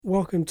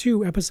welcome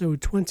to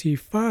episode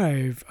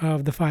 25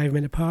 of the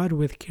 5-Minute Pod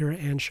with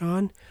Keira and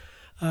Sean.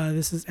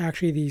 This is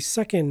actually the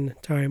second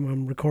time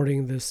I'm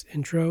recording this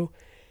intro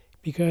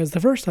because the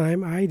first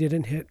time I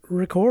didn't hit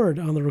record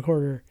on the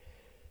recorder.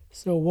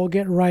 So we'll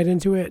get right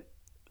into it.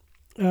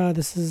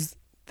 This is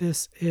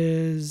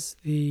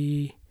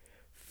the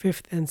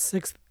 5th and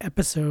 6th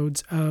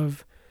episodes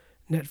of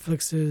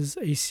Netflix's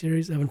A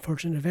Series of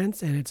Unfortunate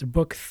Events, and it's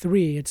book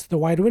 3. It's The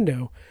Wide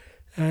Window.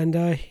 And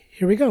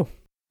here we go.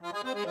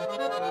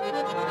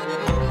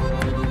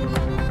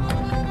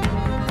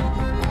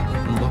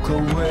 Look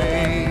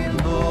away,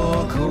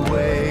 look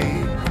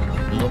away,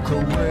 look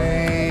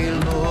away,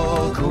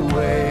 look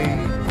away.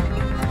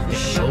 The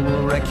show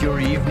will wreck your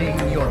evening,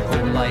 your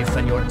whole life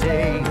and your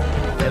day.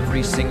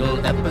 Every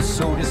single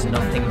episode is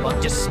nothing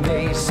but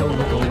dismay. So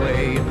look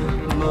away,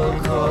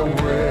 look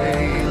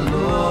away,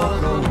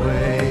 look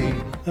away.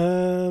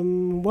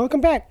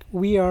 Welcome back.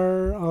 We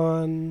are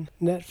on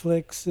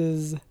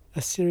Netflix's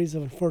A Series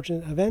of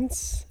Unfortunate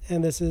Events,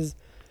 and this is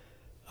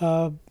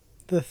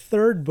the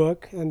third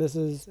book, and this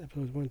is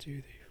episodes 1, 2,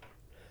 3, 4.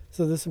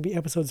 So this will be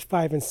episodes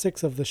 5 and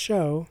 6 of the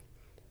show,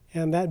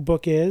 and that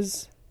book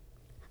is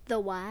The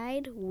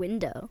Wide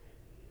Window.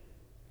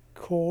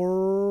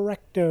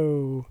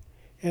 Correcto.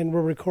 And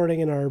we're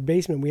recording in our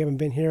basement. We haven't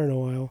been here in a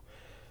while.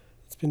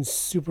 It's been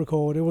super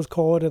cold. It was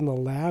cold in the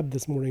lab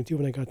this morning too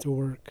when I got to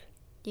work.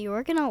 Do you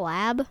work in a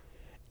lab?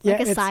 Yeah,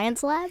 Like a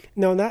science lab?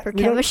 No, not for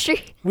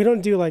chemistry. We don't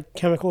do like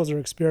chemicals or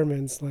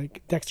experiments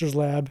like Dexter's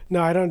lab.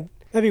 No, I don't.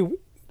 That'd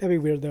be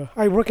weird though.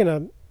 I work in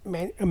a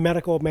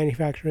medical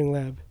manufacturing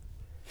lab.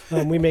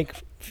 We make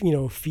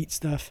feet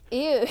stuff.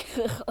 Ew.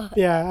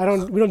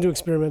 Yeah, we don't do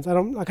experiments.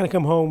 I'm not gonna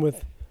come home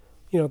with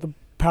the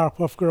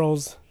Powerpuff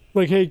Girls.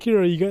 Like, hey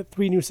Kira, you got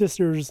 3 new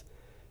sisters.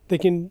 They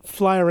can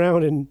fly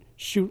around and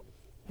shoot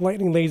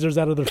lightning lasers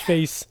out of their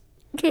face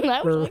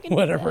or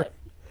whatever.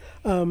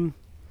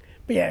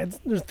 But yeah,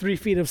 there's 3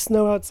 feet of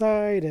snow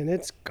outside, and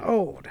it's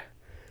cold.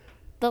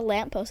 The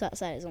lamppost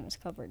outside is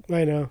almost covered.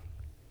 I know.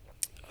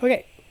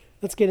 Okay,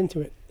 let's get into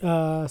it.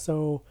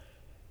 So,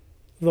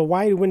 The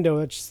Wide Window,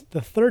 that's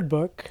the third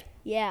book.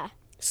 Yeah.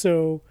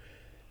 So,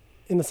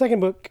 in the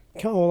second book,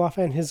 Count Olaf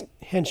and his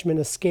henchmen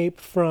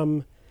escape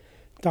from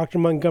Dr.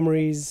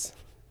 Montgomery's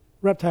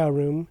reptile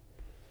room.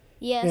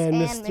 Yes, and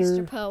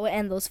Mr. Poe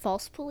and those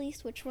false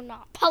police, which were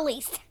not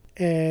police.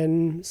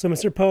 And so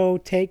Mr. Poe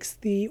takes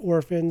the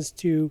orphans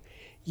to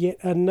yet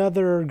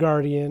another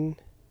guardian.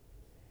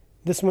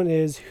 This one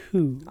is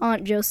who?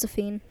 Aunt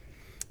Josephine.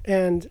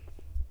 And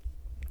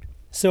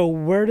so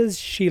where does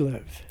she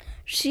live?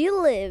 She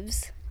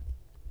lives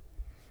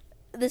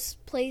this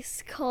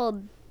place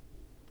called,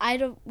 I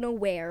don't know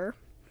where.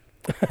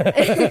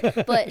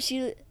 But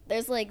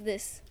there's like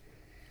this.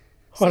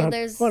 Hold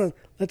on.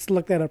 Let's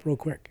look that up real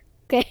quick.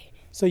 Okay.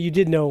 So you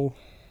did know.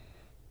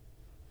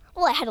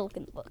 Well, I had to look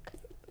in the book.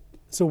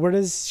 So where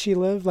does she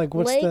live? Like,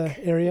 what's the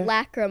area?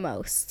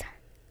 Lachrymose.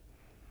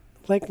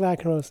 Lake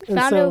Lachrymose.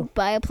 Founded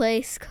by a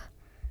person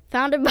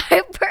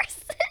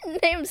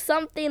named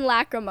something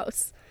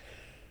Lachrymose.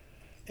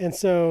 And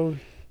so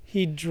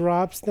he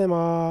drops them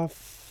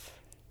off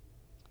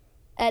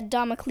at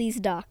Damocles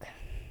Dock.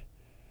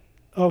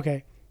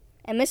 Okay.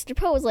 And Mr.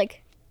 Poe was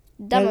like,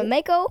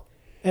 Damameko?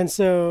 And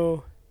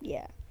so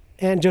yeah.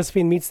 Aunt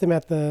Josephine meets them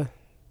with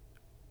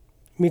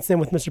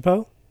Mr.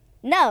 Poe?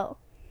 No.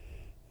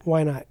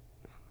 Why not?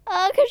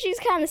 Because she's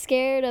kind of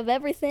scared of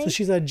everything. So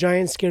she's a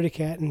giant scaredy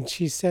cat, and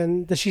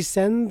does she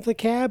send the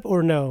cab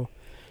or no?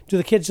 Do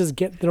the kids just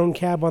get their own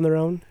cab on their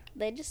own?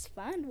 They just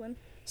find one.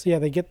 So yeah,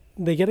 they get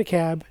a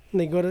cab,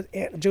 and they go to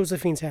Aunt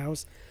Josephine's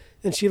house,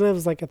 and she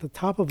lives like at the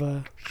top of a... I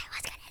was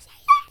going to say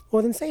that.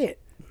 Well, then say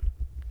it.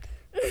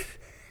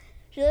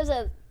 She lives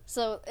at...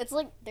 So it's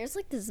like, there's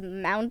like this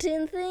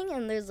mountain thing,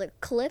 and there's a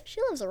cliff.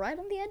 She lives right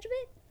on the edge of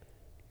it.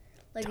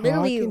 Like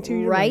literally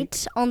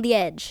right on the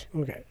edge.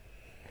 Okay.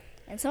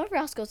 And some of her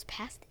house goes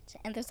past it,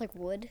 and there's like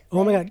wood.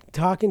 Oh my God,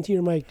 talking to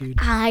your mic, dude.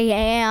 I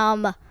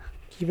am.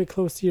 Keep it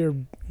close to your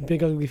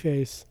big ugly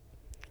face.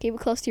 Keep it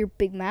close to your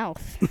big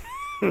mouth.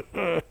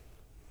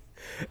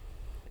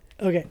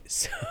 Okay,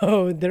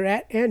 so they're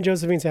at Aunt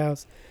Josephine's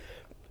house,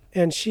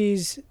 and she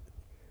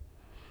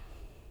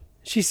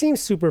seems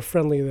super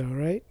friendly though,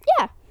 right?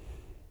 Yeah.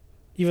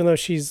 Even though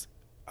she's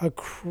we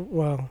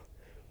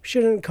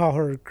shouldn't call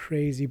her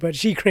crazy, but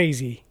she's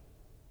crazy.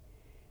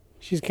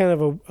 She's kind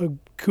of a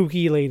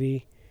kooky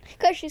lady.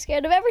 Because she's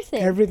scared of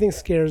everything. Everything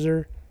scares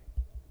her.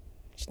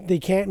 They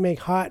can't make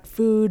hot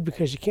food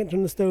because she can't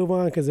turn the stove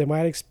on because it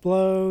might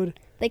explode.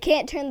 They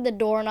can't turn the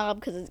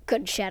doorknob because it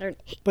could shatter.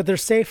 But they're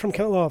safe from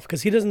Count Olaf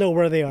because he doesn't know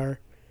where they are.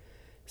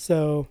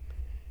 So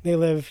they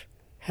live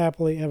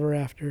happily ever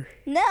after.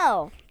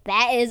 No,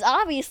 that is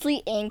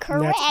obviously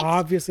incorrect. That's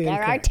obviously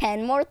incorrect. There are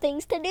 10 more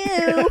things to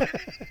do.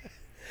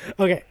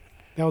 Okay,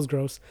 that was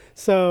gross.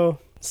 So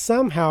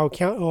somehow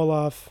Count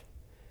Olaf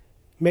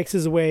makes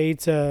his way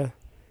to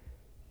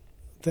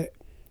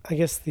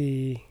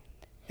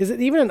is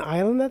it even an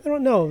island that they're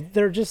on? No,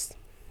 they're just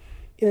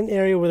in an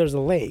area where there's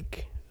a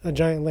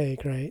giant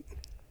lake, right?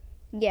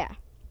 Yeah.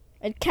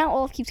 And Count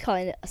Olaf keeps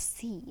calling it a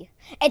sea.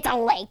 It's a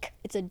lake.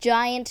 It's a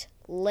giant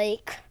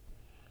lake.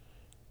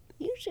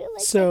 Usually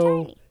lakes are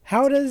So tiny.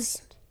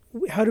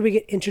 how do we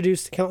get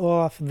introduced to Count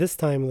Olaf this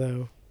time,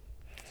 though?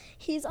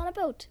 He's on a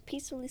boat,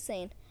 peacefully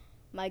saying,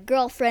 "My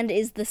girlfriend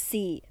is the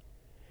sea."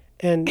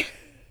 And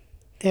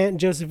Aunt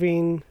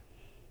Josephine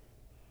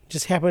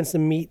just happens to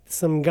meet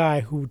some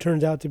guy who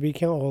turns out to be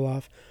Count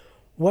Olaf.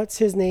 What's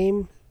his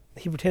name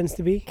he pretends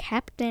to be?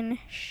 Captain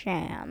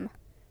Sham.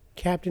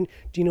 Captain.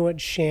 Do you know what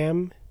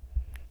sham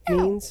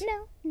means?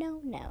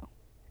 No.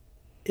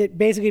 It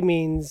basically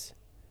means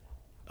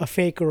a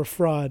fake or a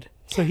fraud.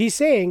 So he's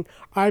saying,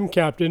 I'm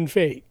Captain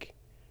Fake.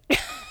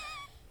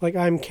 Like,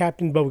 I'm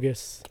Captain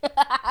Bogus.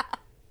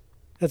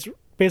 That's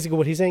basically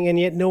what he's saying, and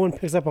yet no one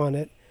picks up on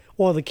it.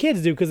 Well, the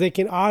kids do, because they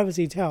can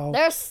obviously tell.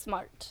 They're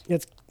smart.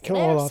 It's Count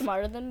They're Olaf.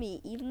 smarter than me,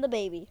 even the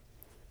baby.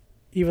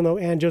 Even though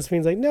Aunt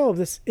Josephine's like, no,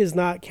 this is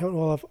not Count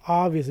Olaf,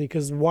 obviously,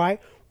 because why?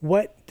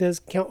 What does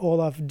Count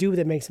Olaf do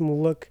that makes him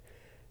look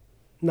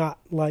not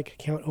like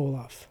Count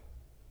Olaf?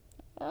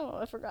 Oh,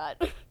 I forgot.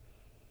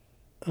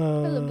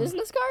 There's a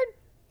business card?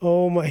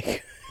 Oh my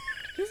God.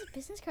 Here's a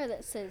business card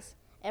that says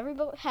every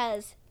boat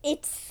has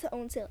its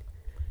own sail.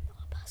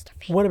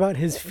 Apostrophe. What about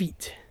his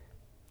feet?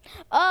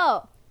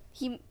 Oh,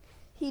 he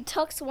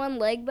tucks one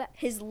leg back,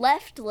 his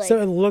left leg. So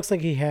it looks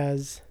like he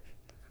has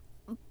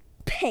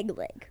Peg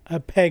leg. a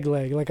peg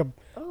leg, like a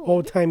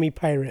old-timey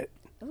pirate.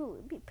 Oh,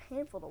 it'd be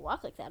painful to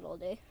walk like that all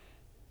day.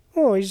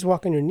 Oh, you just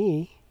walk on your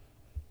knee.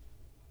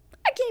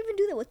 I can't even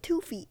do that with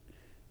 2 feet.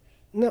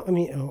 No, I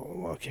mean,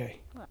 oh,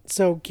 okay.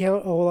 So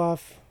Count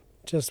Olaf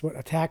just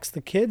attacks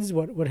the kids?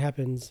 What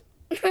happens?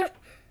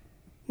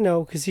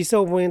 No, because he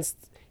still needs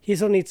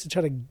to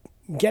try to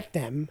get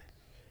them.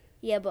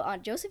 Yeah, but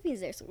Aunt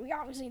Josephine's there, so we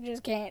obviously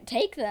just can't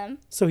take them.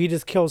 So he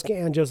just kills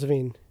Aunt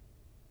Josephine.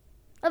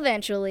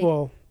 Eventually.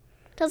 Well,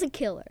 Doesn't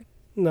kill her.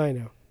 no, I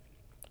know.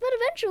 But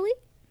eventually.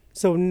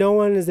 So no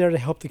one is there to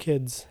help the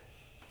kids.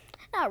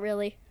 Not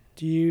really.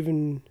 Do you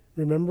even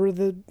remember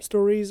the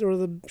stories or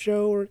the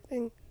show or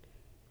anything?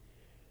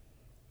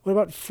 What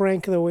about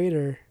Frank the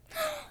waiter?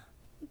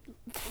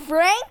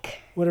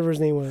 Frank? Whatever his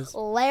name was.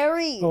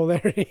 Larry. Oh,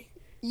 Larry.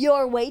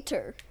 Your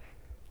waiter.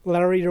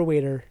 Larry the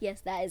waiter.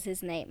 Yes, that is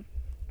his name.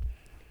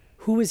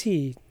 Who is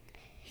he?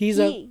 He's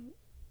He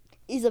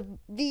is a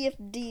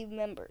VFD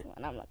member.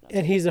 And I'm not gonna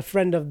and he's a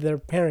friend of their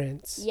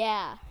parents.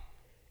 Yeah.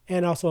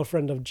 And also a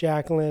friend of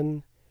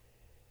Jacqueline.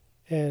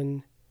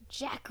 And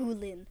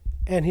Jacqueline.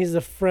 he's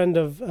a friend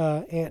of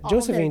Aunt All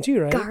Josephine their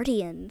too, right?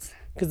 Guardians.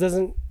 Because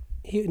doesn't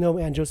he know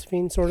Aunt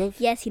Josephine, sort of?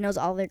 Yes, he knows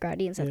all their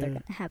guardians that they're Yeah.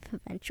 going to have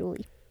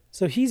eventually.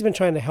 So he's been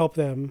trying to help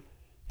them.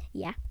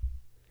 Yeah.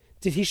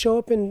 Did he show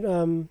up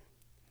in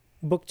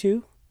book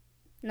 2?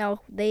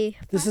 No, they...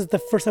 This is the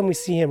first time we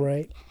see him,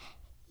 right?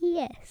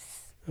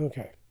 Yes.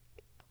 Okay.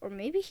 Or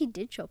maybe he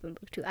did show up in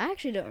book 2. I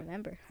actually don't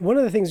remember. One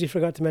of the things we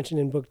forgot to mention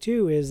in book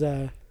 2 is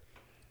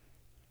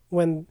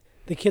when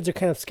the kids are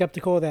kind of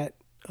skeptical that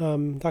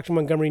Dr.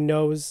 Montgomery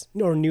knows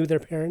or knew their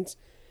parents,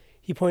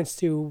 he points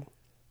to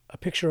a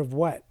picture of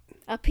what?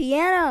 A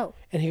piano.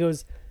 And he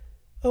goes,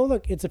 oh,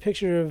 look, it's a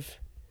picture of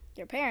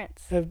Your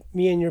parents.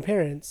 me and your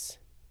parents.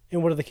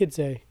 And what do the kids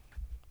say?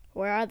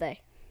 Where are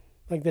they?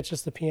 Like, that's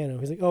just the piano.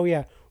 He's like, oh,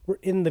 yeah, we're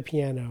in the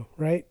piano,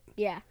 right?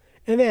 Yeah.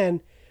 And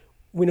then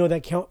we know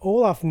that Count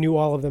Olaf knew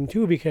all of them,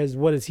 too, because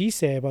what does he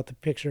say about the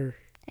picture?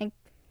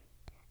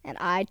 And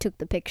I took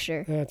the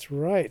picture. That's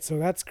right. So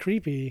that's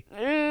creepy.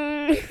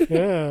 Yeah.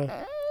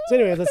 So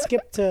anyway, let's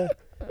skip to...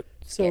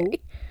 So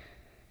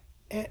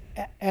at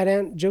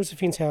Aunt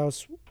Josephine's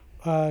house,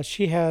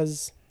 she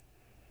has...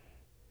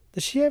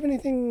 Does she have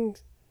anything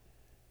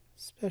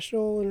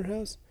special in her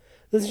house?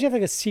 Doesn't she have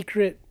like a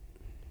secret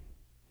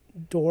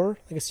door?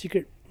 Like a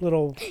secret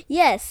little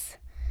Yes.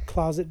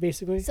 closet,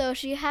 basically? So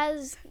she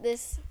has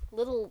this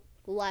little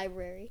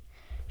library.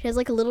 She has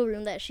like a little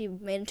room that she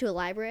made into a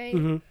library.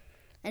 Mm-hmm.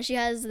 And she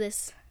has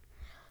this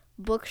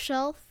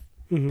bookshelf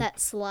that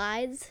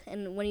slides.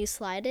 And when you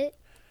slide it,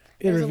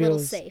 there's a little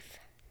safe.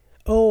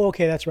 Oh,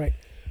 okay, that's right.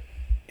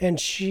 And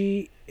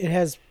it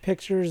has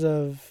pictures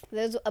of...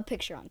 There's a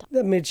picture on top.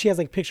 I mean, she has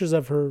like pictures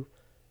of her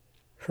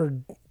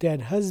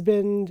dead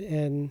husband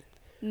and...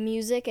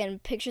 Music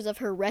and pictures of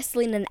her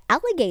wrestling an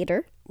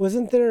alligator.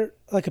 Wasn't there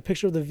like a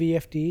picture of the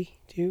VFD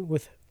too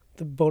with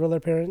both of their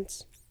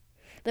parents?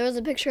 There was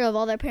a picture of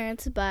all their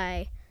parents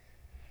by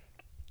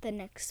the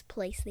next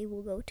place they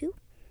will go to.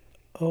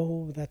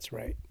 Oh, that's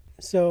right.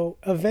 So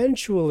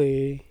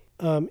eventually,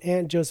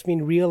 Aunt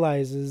Josephine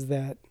realizes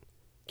that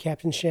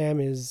Captain Sham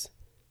is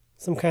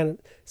some kind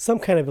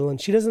of villain.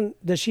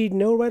 Does she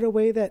know right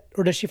away that,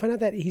 or does she find out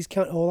that he's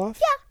Count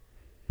Olaf?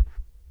 Yeah.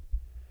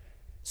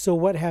 So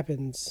what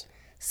happens?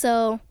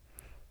 So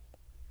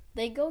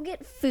they go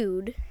get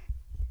food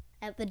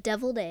at the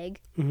Deviled Egg.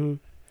 Mm-hmm.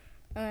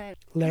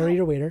 Larry,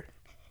 your waiter.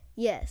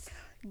 Yes.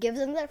 Gives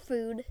them their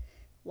food,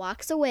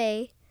 walks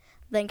away,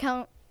 then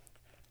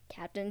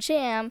Captain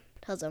Sham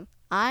tells them,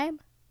 I'm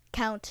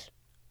Count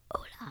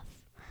Olaf.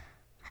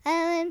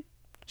 And then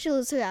she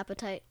loses her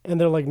appetite. And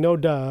they're like, no,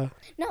 duh.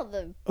 No,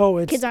 the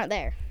Oh, kids aren't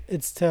there.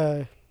 It's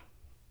to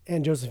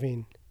Aunt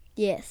Josephine.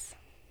 Yes.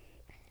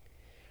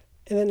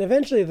 And then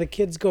eventually the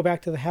kids go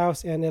back to the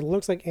house, and it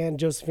looks like Aunt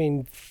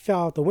Josephine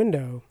fell out the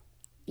window.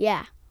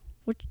 Yeah.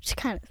 Which is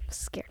kind of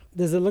scary.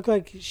 Does it look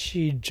like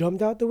she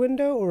jumped out the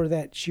window or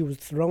that she was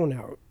thrown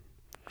out?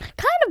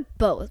 Kind of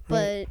both,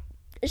 but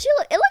it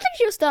looked like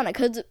she was thrown out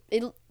because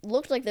it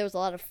looked like there was a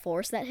lot of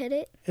force that hit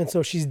it. And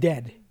so she's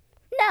dead.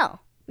 No.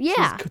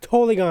 Yeah. She's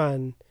totally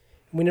gone.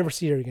 We never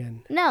see her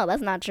again. No,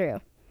 that's not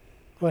true.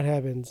 What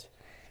happens?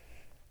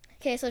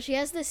 Okay, so she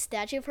has this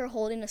statue of her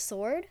holding a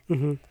sword.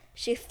 Mm-hmm.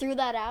 She threw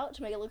that out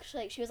to make it look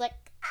like she was like,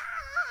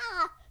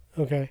 ah!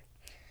 Okay.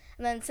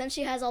 And then since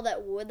she has all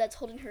that wood that's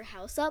holding her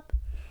house up,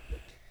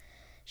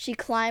 she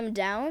climbed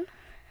down.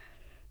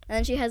 And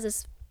then she has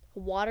this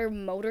water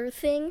motor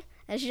thing,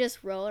 and she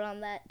just rode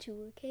on that to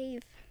a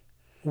cave.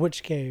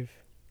 Which cave?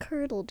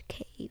 Curdled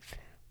Cave.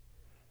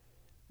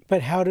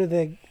 But how do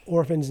the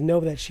orphans know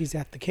that she's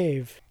at the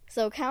cave?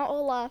 So Count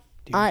Olaf,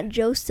 Aunt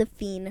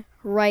Josephine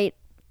write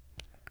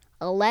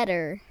a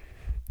letter,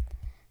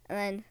 and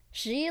then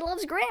she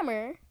loves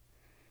grammar.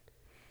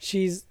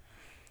 She's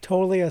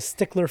totally a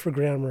stickler for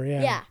grammar,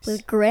 yeah. Yeah,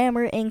 with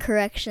grammar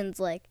incorrections,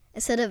 like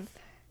instead of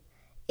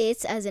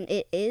it's as in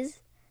it is,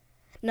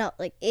 no,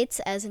 like it's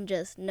as in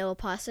just no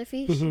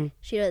apostrophe. Mm-hmm.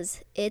 She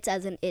does it's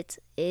as in it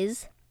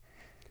is.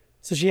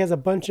 So she has a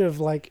bunch of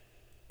like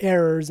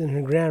errors in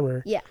her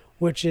grammar. Yeah.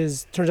 Which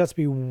turns out to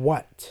be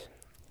what?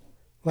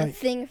 A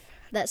thing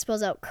that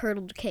spells out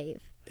Curdled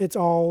Cave. It's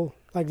all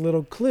like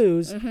little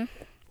clues. Mm-hmm.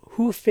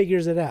 Who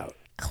figures it out?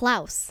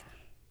 Klaus.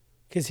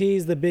 Because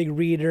he's the big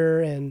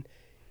reader and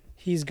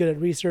he's good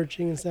at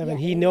researching and stuff. And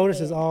he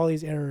notices all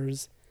these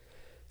errors.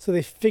 So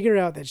they figure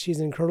out that she's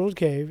in Curdled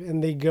Cave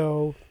and they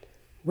go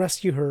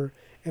rescue her.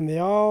 And they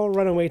all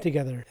run away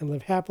together and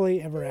live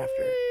happily ever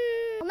after.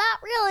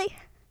 Not really.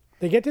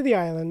 They get to the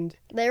island.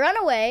 They run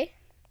away.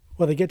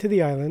 Well, they get to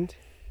the island.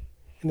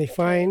 And they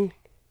find,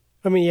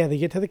 they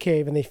get to the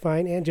cave and they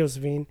find Aunt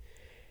Josephine.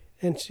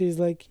 And she's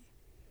like,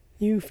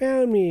 you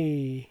found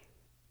me.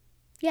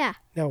 Yeah.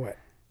 Now what?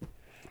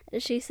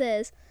 She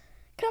says,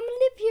 come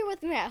live here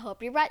with me. I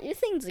hope you brought your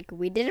things. Like,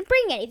 we didn't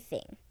bring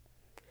anything.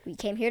 We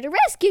came here to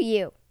rescue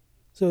you.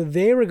 So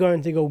they were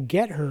going to go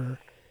get her.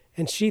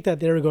 And she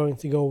thought they were going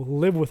to go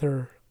live with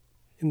her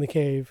in the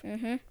cave.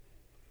 Mm-hmm.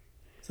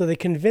 So they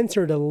convince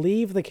her to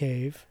leave the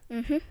cave.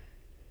 Mm-hmm.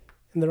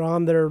 And they're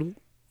on their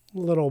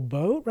little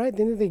boat, right?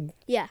 Didn't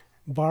they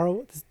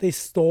borrow? They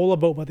stole a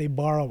boat, but they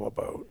borrow a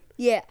boat.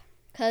 Yeah,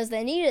 because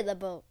they needed the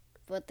boat,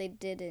 but they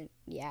didn't.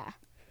 Yeah.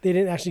 They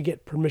didn't actually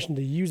get permission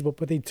to use a boat,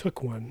 but they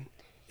took one.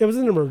 It was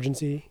an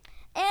emergency.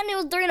 And it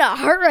was during a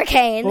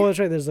hurricane. Oh, that's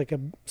right. There's like a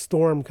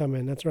storm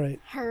coming. That's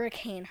right.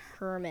 Hurricane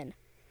Herman.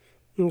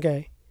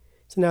 Okay.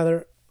 So now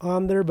they're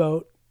on their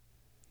boat,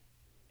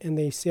 and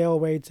they sail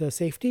away to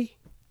safety?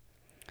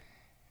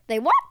 They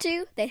want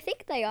to. They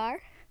think they are.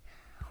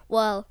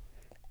 Well,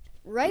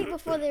 right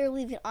before they were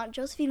leaving, Aunt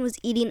Josephine was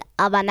eating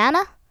a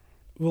banana.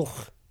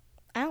 Ugh,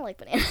 I don't like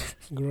bananas.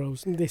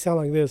 gross. They sound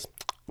like this.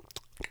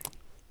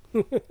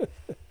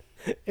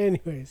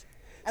 Anyways.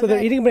 So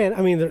they're eating a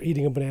banana. They're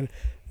eating a banana.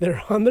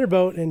 They're on their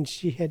boat, and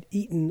she had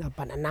eaten a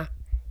banana.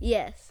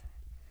 Yes.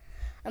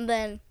 And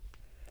then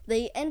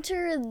they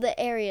enter the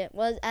area.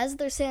 Well, as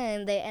they're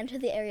sailing, they enter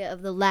the area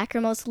of the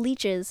lachrymose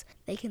leeches.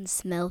 They can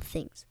smell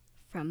things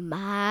from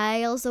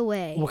miles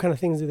away. What kind of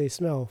things do they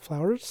smell?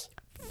 Flowers?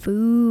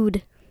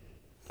 Food.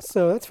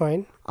 So that's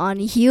fine. On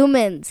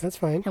humans. That's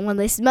fine. And when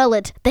they smell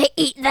it, they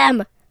eat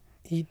them.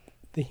 Eat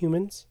the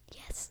humans?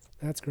 Yes.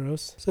 That's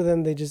gross. So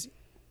then they just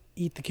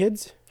eat the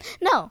kids?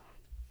 No.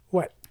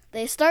 What?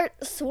 They start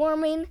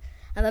swarming,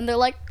 and then they're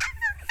like,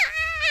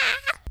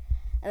 ah!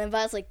 And then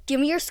Violet's like, give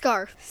me your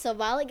scarf. So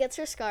Violet gets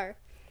her scarf,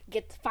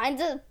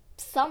 finds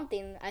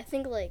something, I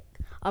think like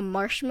a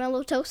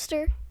marshmallow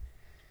toaster.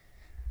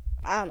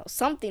 I don't know,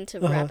 something to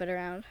wrap it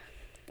around.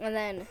 And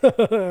then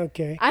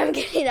okay. I'm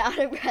getting out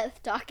of breath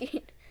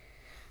talking.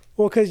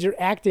 Well, because you're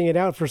acting it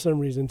out for some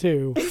reason,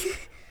 too.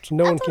 So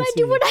no one That's can what I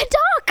see do when it. I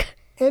talk.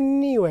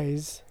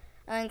 Anyways.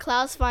 And then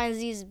Klaus finds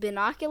these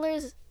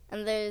binoculars,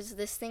 and there's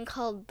this thing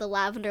called the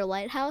Lavender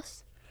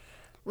Lighthouse,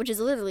 which is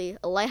literally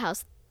a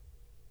lighthouse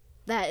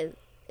that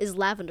is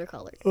lavender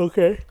colored.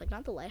 Okay. Like,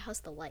 not the lighthouse,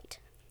 the light.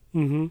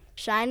 Mm-hmm.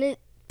 Shine it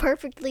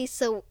perfectly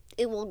so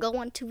it will go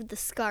onto the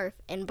scarf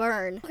and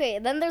burn. Okay,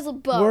 then there's a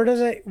boat. Where does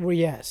it? Well,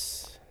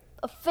 yes.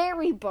 A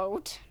ferry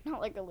boat.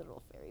 Not like a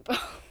literal ferry boat.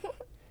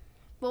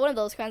 But one of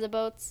those kinds of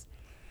boats.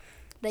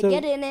 They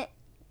get in it,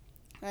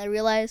 and I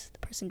realize the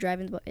person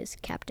driving the boat is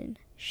Captain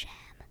Sham.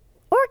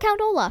 Or Count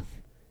Olaf.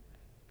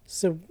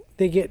 So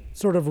they get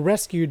sort of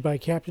rescued by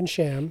Captain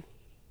Sham.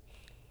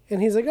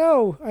 And he's like,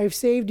 oh, I've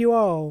saved you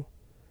all.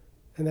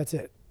 And that's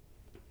it.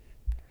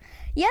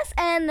 Yes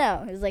and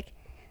no. He's like,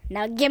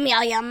 now give me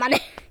all your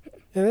money.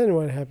 And then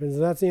what happens?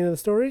 That's the end of the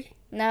story?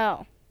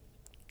 No.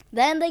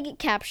 Then they get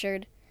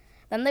captured.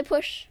 Then they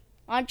push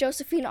Aunt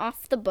Josephine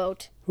off the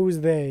boat. Who's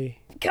they?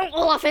 Count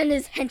Olaf and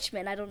his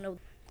henchmen. I don't know.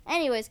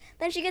 Anyways,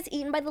 then she gets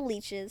eaten by the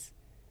leeches.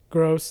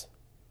 Gross.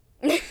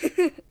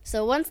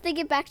 So once they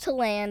get back to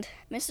land,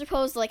 Mr.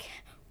 Poe's like,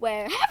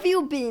 Where have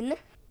you been?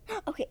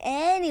 Okay,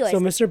 anyways. So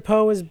Mr.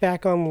 Poe is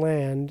back on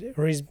land,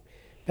 or he's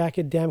back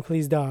at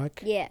Damocles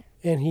Dock. Yeah.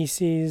 And he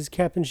sees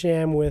Captain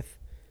Sham with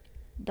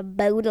The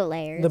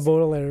Baudelaires. the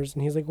Baudelaires.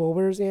 And he's like, well,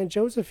 where's Aunt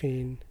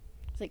Josephine?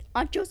 It's like,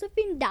 Aunt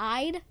Josephine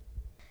died.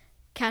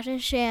 Captain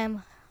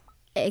Sham,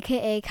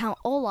 a.k.a. Count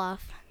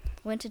Olaf,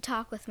 went to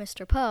talk with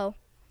Mr. Poe.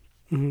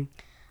 Mm-hmm. And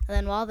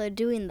then while they're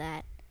doing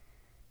that,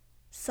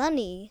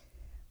 Sonny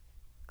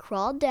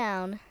crawled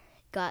down,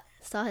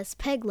 saw his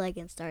peg leg,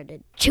 and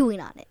started chewing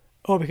on it.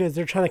 Oh, because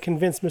they're trying to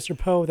convince Mr.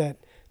 Poe that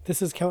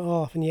this is Count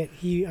Olaf, and yet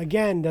he,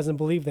 again, doesn't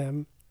believe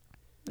them.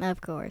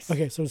 Of course.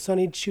 Okay, so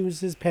Sonny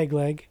chews his peg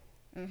leg.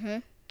 Mm-hmm.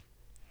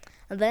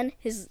 And then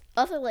his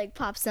other leg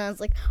pops down.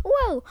 It's like,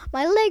 whoa,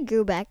 my leg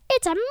grew back.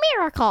 It's a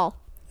miracle.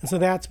 And so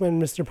that's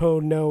when Mr. Poe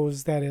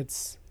knows that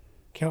it's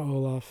Count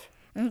Olaf.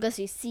 Because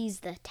he sees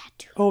the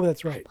tattoo. Oh,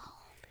 that's right.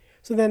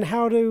 So then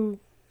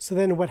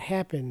what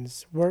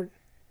happens?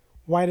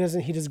 Why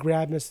doesn't he just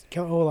grab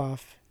Count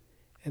Olaf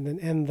and then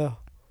end the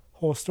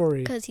whole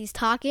story? Because he's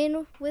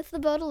talking with the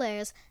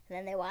Baudelaires, and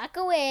then they walk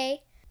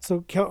away.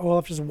 So Count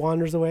Olaf just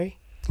wanders away?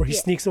 Or he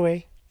sneaks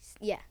away?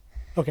 Yeah.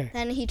 Okay.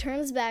 Then he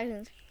turns back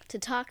to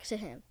talk to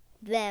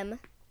them.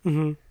 Mm-hmm.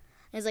 And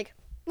he's like,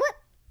 what?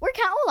 Where'd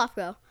Count Olaf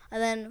go?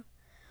 And then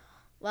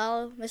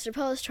while Mr.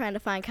 Poe is trying to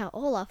find Count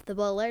Olaf, the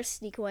Baudelaires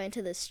sneak away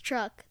into this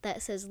truck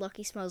that says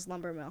Lucky Smells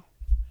Lumber Mill.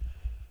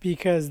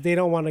 Because they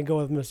don't want to go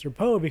with Mr.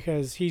 Poe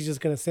because he's just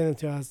going to send it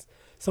to us,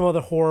 some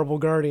other horrible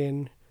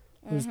guardian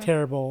who's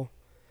terrible.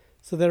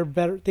 So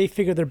they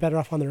figure they're better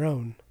off on their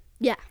own.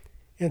 Yeah.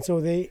 And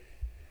so they're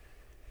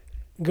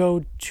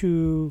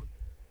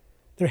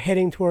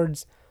heading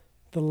towards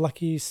the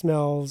Lucky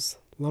Smells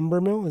Lumber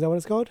Mill. Is that what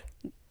it's called?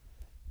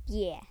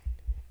 Yeah.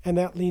 And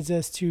that leads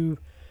us to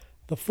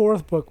the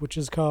fourth book, which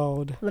is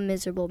called The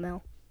Miserable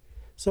Mill.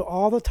 So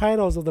all the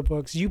titles of the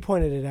books, you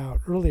pointed it out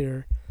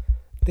earlier,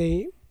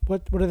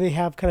 what do they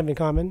have kind of in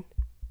common?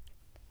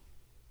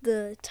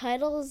 The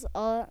titles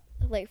are,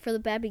 like, for the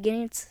bad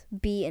beginning, it's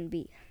B and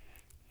B.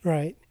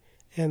 Right.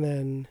 And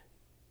then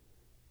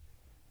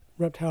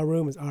Reptile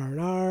Room is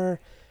R&R.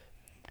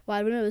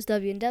 Wide Window is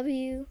W and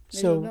W.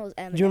 So, Mill is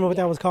M do you remember what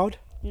that was called?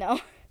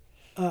 No.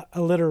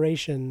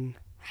 Alliteration.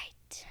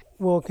 Right.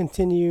 We'll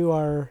continue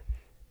our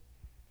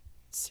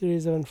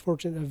series of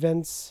unfortunate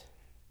events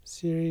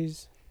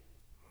series.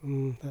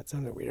 That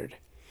sounded weird.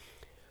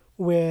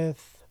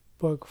 With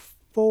book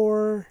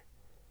 4,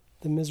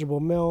 The Miserable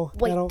Mill.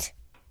 Wait.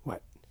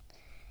 What?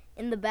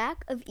 In the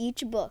back of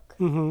each book,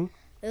 Mm-hmm.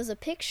 there's a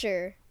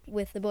picture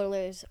with the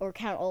Baudelaires or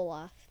Count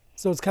Olaf.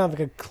 So it's kind of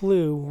like a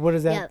clue. What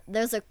is that? Yeah,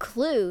 there's a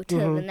clue to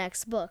the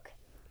next book.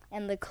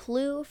 And the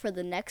clue for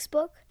the next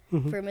book,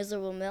 for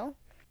Miserable Mill,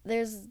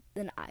 there's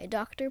an eye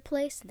doctor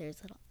place.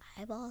 There's little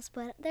eyeballs,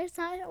 but there's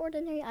not an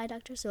ordinary eye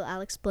doctor, so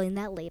I'll explain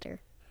that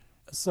later.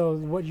 So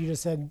what you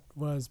just said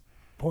was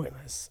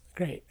pointless.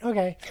 Great.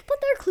 Okay. But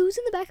there are clues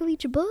in the back of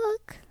each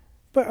book.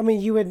 But I mean,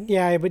 you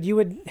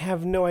would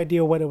have no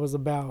idea what it was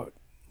about,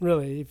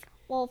 really.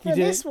 Well, for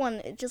this one,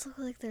 it just looks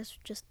like there's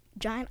just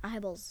giant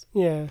eyeballs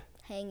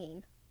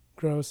hanging.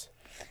 Gross.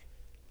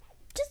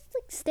 Just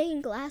like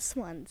stained glass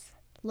ones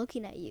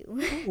looking at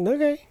you.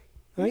 Okay.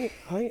 I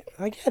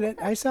get it.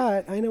 I saw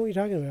it. I know what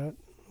you're talking about.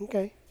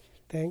 Okay.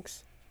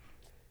 Thanks.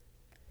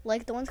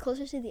 Like the ones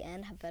closer to the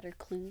end have better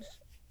clues.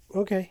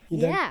 Okay.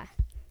 You done?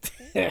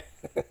 Yeah.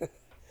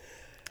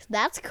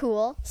 That's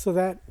cool. So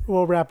that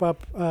will wrap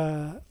up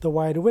The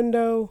Wide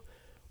Window.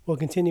 We'll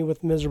continue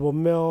with Miserable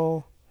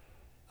Mill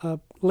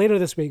later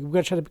this week. We're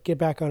going to try to get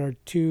back on our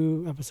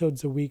 2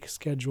 episodes a week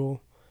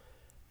schedule.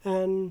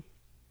 And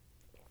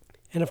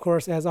of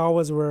course, as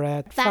always, we're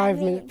at 5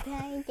 Minute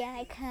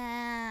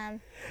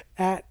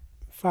at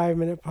 5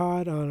 Minute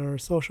Pod on our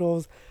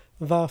socials.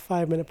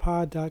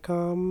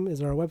 The5minutepod.com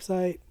is our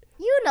website.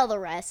 You know the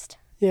rest.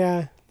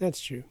 Yeah, that's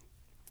true.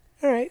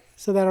 All right,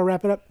 so that'll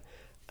wrap it up.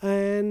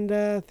 And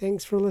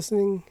thanks for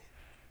listening.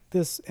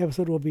 This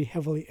episode will be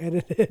heavily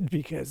edited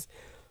because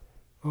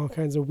all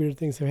kinds of weird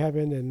things have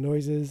happened and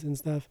noises and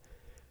stuff.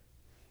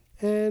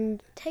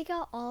 And Take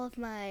out all of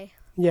my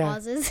yeah,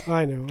 pauses.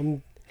 I know.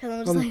 I'm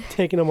I'm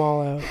taking them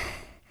all out.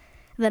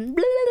 Then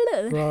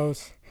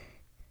Gross.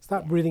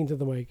 Stop breathing to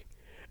the mic.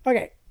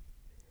 Okay.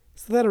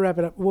 So that'll wrap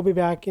it up. We'll be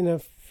back in a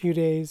few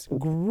days.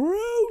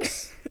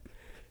 Gross.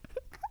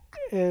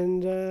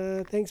 And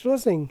thanks for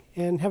listening.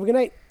 And have a good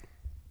night.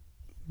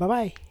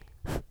 Bye-bye.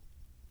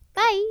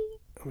 Bye.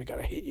 Oh my God,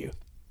 I hate you.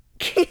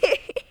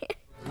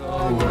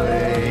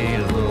 Away.